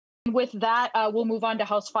With that, we'll move on to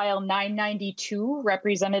House File 992,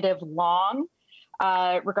 Representative Long,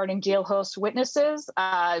 regarding jailhouse witnesses.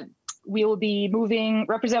 We will be moving,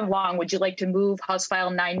 Representative Long, would you like to move House File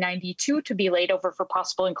 992 to be laid over for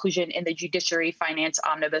possible inclusion in the Judiciary Finance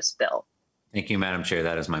Omnibus Bill? Thank you, Madam Chair.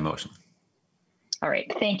 That is my motion. All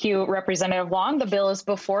right. Thank you, Representative Long. The bill is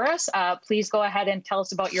before us. Please go ahead and tell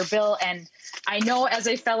us about your bill. And I know as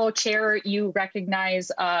a fellow chair, you recognize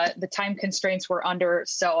the time constraints we're under.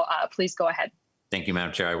 So please go ahead. Thank you,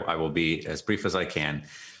 Madam Chair. I will be as brief as I can.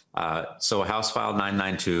 So House File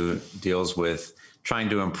 992 deals with trying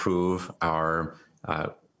to improve our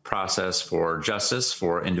process for justice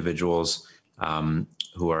for individuals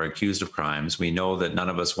who are accused of crimes. We know that none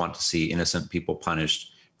of us want to see innocent people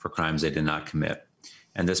punished for crimes they did not commit.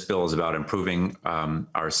 And this bill is about improving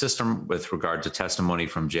our system with regard to testimony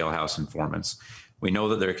from jailhouse informants. We know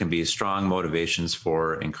that there can be strong motivations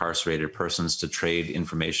for incarcerated persons to trade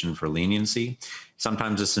information for leniency.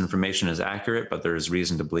 Sometimes this information is accurate, but there is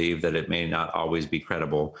reason to believe that it may not always be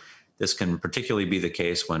credible. This can particularly be the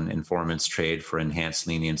case when informants trade for enhanced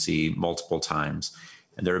leniency multiple times.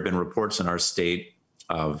 And there have been reports in our state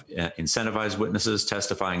of incentivized witnesses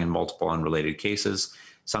testifying in multiple unrelated cases.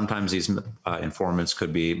 Sometimes these informants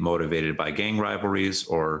could be motivated by gang rivalries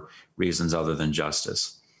or reasons other than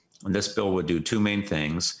justice. And this bill would do two main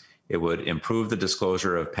things. It would improve the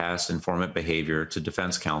disclosure of past informant behavior to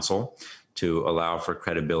defense counsel to allow for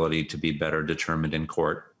credibility to be better determined in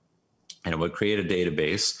court. And it would create a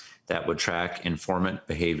database that would track informant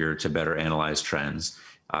behavior to better analyze trends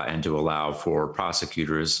and to allow for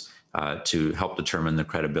prosecutors to help determine the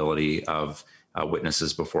credibility of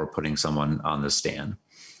witnesses before putting someone on the stand.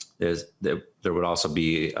 There would also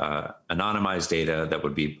be anonymized data that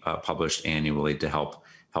would be published annually to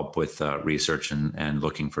help with research and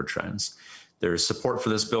looking for trends. There's support for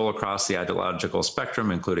this bill across the ideological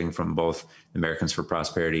spectrum, including from both Americans for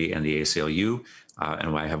Prosperity and the ACLU.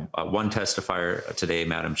 And I have one testifier today,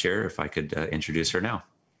 Madam Chair, if I could introduce her now.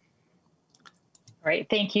 All right,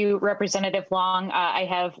 thank you, Representative Long. I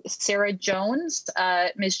have Sarah Jones.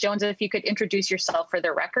 Ms. Jones, if you could introduce yourself for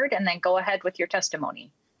the record and then go ahead with your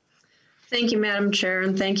testimony. Thank you, Madam Chair,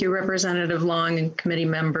 and thank you, Representative Long and committee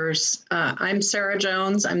members. I'm Sarah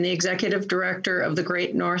Jones. I'm the Executive Director of the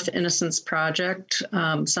Great North Innocence Project.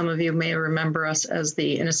 Some of you may remember us as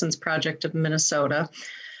the Innocence Project of Minnesota.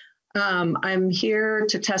 I'm here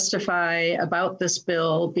to testify about this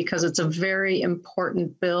bill because it's a very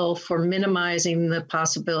important bill for minimizing the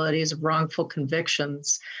possibilities of wrongful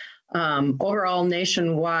convictions. Overall,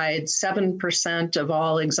 nationwide, 7% of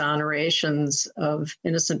all exonerations of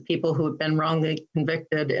innocent people who have been wrongly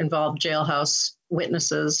convicted involve jailhouse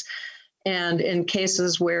witnesses. And in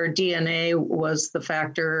cases where DNA was the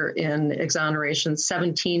factor in exoneration,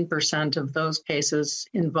 17% of those cases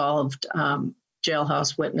involved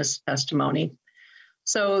jailhouse witness testimony.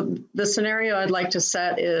 So the scenario I'd like to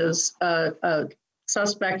set is a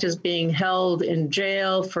suspect is being held in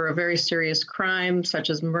jail for a very serious crime, such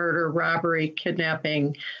as murder, robbery,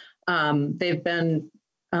 kidnapping. They've been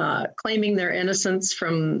claiming their innocence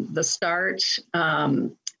from the start.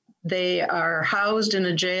 They are housed in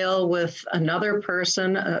a jail with another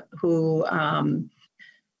person who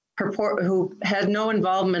had no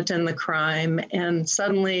involvement in the crime, and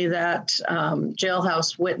suddenly that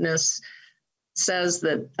jailhouse witness says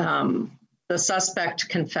that the suspect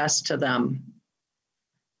confessed to them.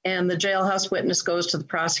 And the jailhouse witness goes to the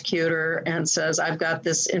prosecutor and says, I've got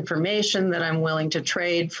this information that I'm willing to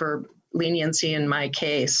trade for leniency in my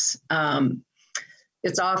case.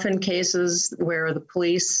 It's often cases where the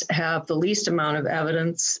police have the least amount of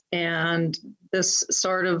evidence, and this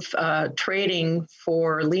sort of trading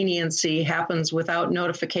for leniency happens without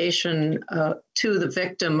notification to the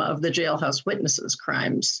victim of the jailhouse witness's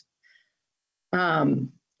crimes.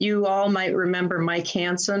 You all might remember Mike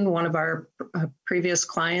Hansen, one of our previous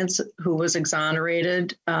clients who was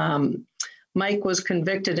exonerated. Mike was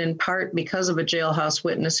convicted in part because of a jailhouse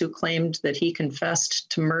witness who claimed that he confessed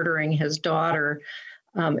to murdering his daughter.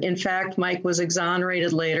 In fact, Mike was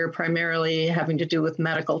exonerated later, primarily having to do with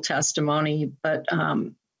medical testimony, but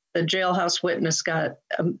the jailhouse witness got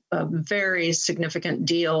a very significant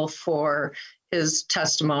deal for his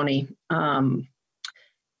testimony.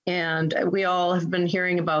 And we all have been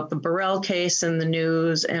hearing about the Burrell case in the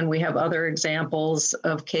news, and we have other examples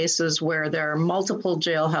of cases where there are multiple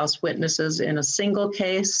jailhouse witnesses in a single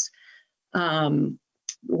case,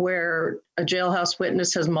 where a jailhouse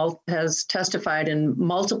witness has testified in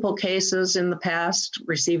multiple cases in the past,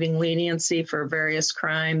 receiving leniency for various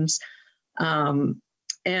crimes.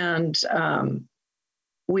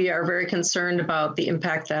 We are very concerned about the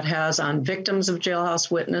impact that has on victims of jailhouse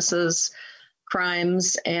witnesses,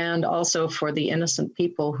 crimes, and also for the innocent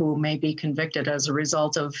people who may be convicted as a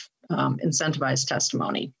result of incentivized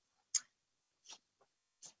testimony.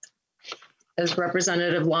 As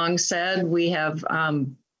Representative Long said, we have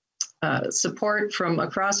support from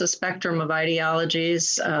across a spectrum of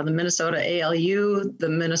ideologies, the Minnesota ALU, the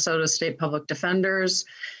Minnesota State Public Defenders,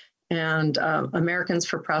 and Americans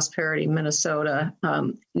for Prosperity Minnesota.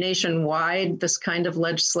 Nationwide, this kind of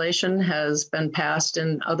legislation has been passed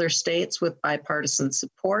in other states with bipartisan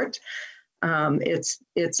support.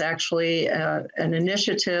 It's actually an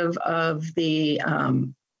initiative of the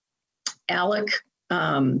ALEC,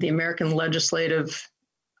 the American Legislative,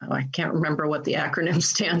 I can't remember what the acronym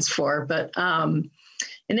stands for, but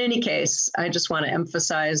in any case, I just want to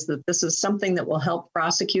emphasize that this is something that will help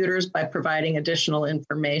prosecutors by providing additional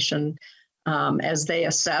information as they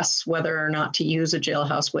assess whether or not to use a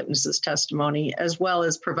jailhouse witness's testimony, as well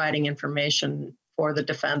as providing information for the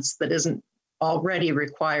defense that isn't already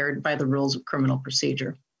required by the rules of criminal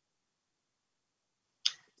procedure.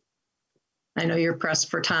 I know you're pressed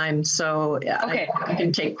for time, so okay. I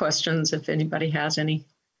can take questions if anybody has any.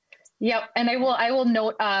 Yep, and I will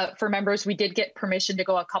note for members, we did get permission to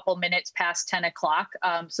go a couple minutes past 10 o'clock,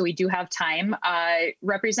 so we do have time.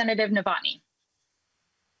 Representative Novotny.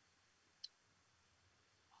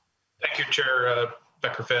 Thank you, Chair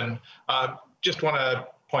Becker-Finn. Just want to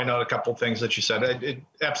point out a couple things that you said.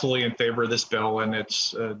 Absolutely in favor of this bill, and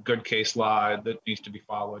it's a good case law that needs to be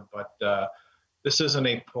followed, but this isn't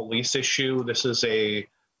a police issue. This is a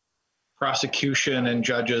prosecution and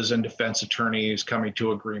judges and defense attorneys coming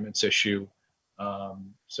to agreements issue.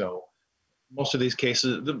 So most of these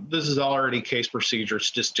cases, this is already case procedure,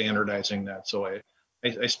 it's just standardizing that. So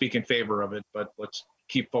I speak in favor of it, but let's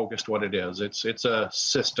keep focused what it is. It's a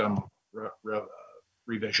system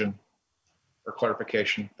revision or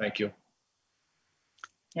clarification. Thank you.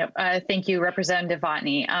 Yep, thank you, Representative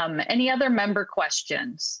Novotny. Any other member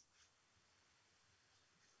questions?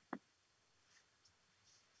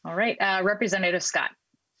 All right, Representative Scott.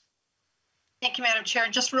 Thank you, Madam Chair.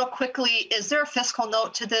 Just real quickly, is there a fiscal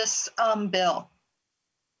note to this bill?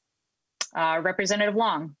 Representative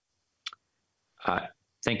Long.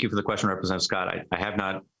 Thank you for the question, Representative Scott. I have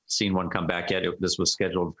not seen one come back yet. This was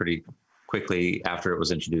scheduled pretty quickly after it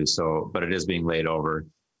was introduced, but it is being laid over.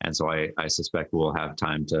 And so I suspect we'll have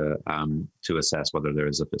time to assess whether there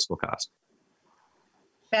is a fiscal cost.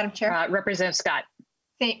 Madam Chair. Representative Scott.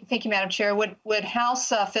 Thank you, Madam Chair. Would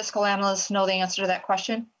House fiscal analysts know the answer to that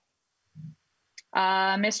question?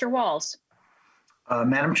 Mr. Walls.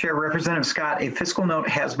 Madam Chair, Representative Scott, a fiscal note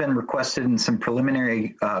has been requested and some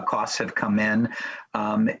preliminary costs have come in.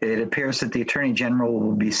 It appears that the Attorney General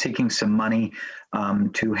will be seeking some money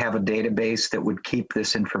to have a database that would keep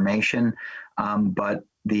this information, but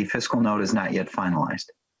the fiscal note is not yet finalized.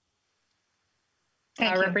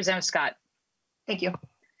 Representative Scott. Thank you.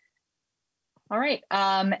 All right.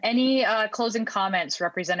 Any closing comments,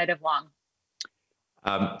 Representative Long?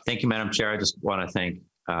 Thank you, Madam Chair. I just want to thank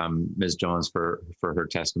Ms. Jones for her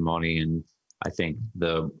testimony, and I think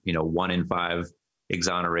the 1 in 5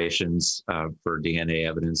 exonerations for DNA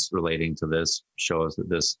evidence relating to this shows that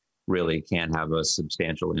this really can have a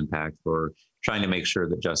substantial impact for trying to make sure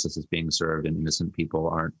that justice is being served and innocent people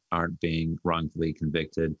aren't being wrongfully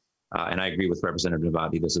convicted. And I agree with Representative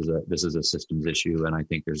Novotny. This is a systems issue, and I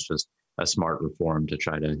think there's just a smart reform to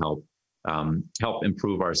try to help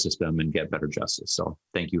improve our system and get better justice. So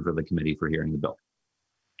thank you for the committee for hearing the bill.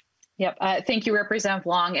 Yep. Thank you, Representative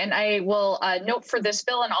Long. And I will note for this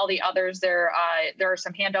bill and all the others, there are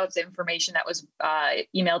some handouts, information that was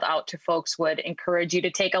emailed out to folks. Would encourage you to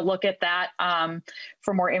take a look at that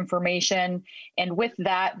for more information. And with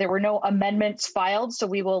that, there were no amendments filed, so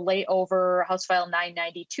we will lay over House File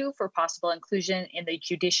 992 for possible inclusion in the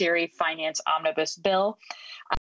Judiciary Finance Omnibus Bill.